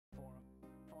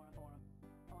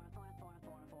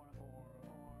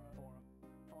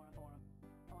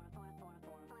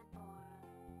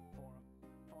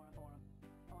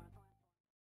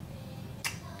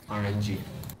RNG.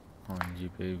 RNG,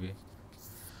 baby.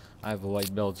 I have a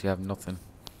white belt, you have nothing.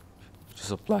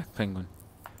 Just a black penguin.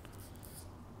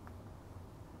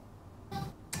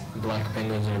 Black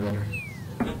penguins are better.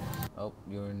 Oh,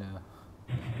 you're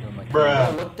my king.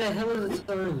 Bruh. What the hell is this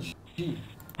RNG?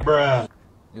 Bruh.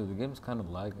 Yo, the game's kind of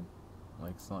lagging.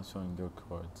 Like, it's not showing your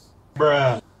cards.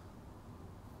 Bruh.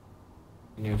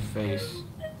 In your face.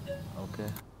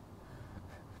 Okay.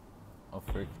 Oh,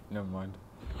 frick. Never mind.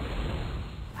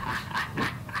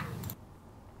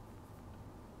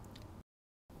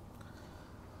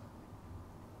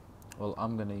 Well,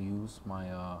 I'm gonna use my,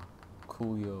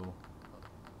 Coolio,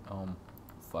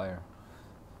 fire.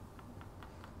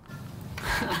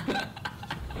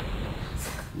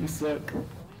 You suck.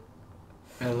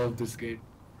 I love this game.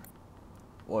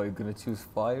 What, you're gonna choose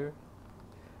fire?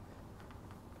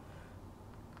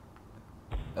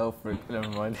 Oh, frick. Never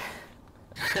mind.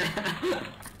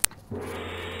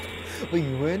 Wait,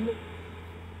 you win?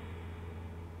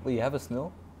 Wait, you have a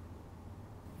snow?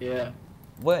 Yeah.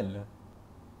 When?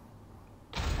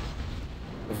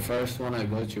 The first one I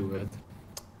got you with.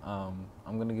 I'm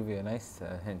gonna give you a nice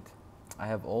hint. I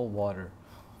have all water.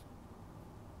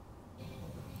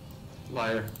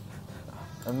 Liar.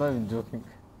 I'm not even joking.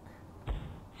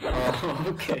 Oh,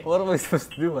 okay. What am I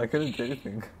supposed to do? I couldn't do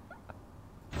anything.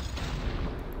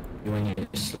 You and your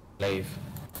slave.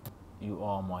 You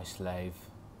are my slave.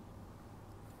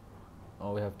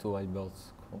 Oh, we have 2 white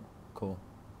belts. Cool.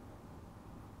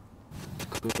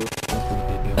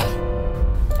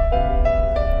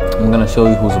 I'm gonna show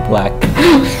you who's black.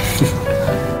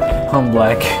 I'm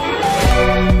black.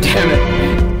 Damn it.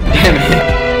 Damn it.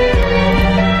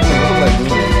 What am I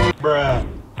doing? Bruh.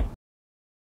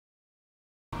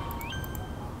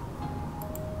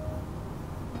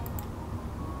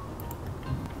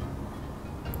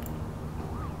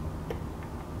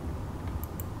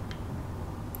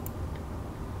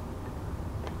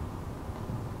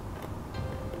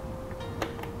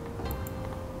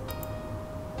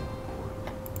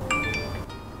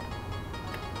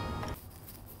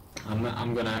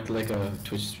 I'm gonna act like a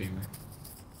Twitch streamer.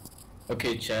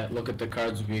 Okay, chat, look at the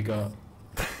cards we got.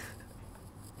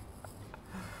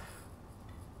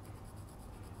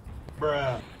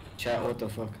 Bruh. Chat, what the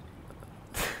fuck?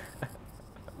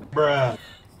 Bruh.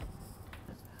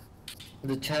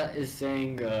 The chat is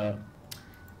saying,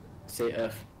 say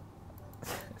F.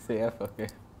 Say F, okay.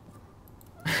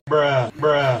 Bruh,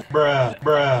 bruh, bruh,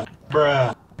 bruh,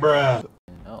 bruh, bruh.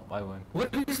 Oh, I win.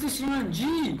 What is this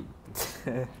RNG?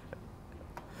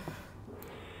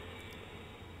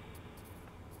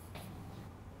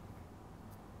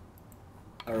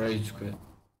 I rage quit.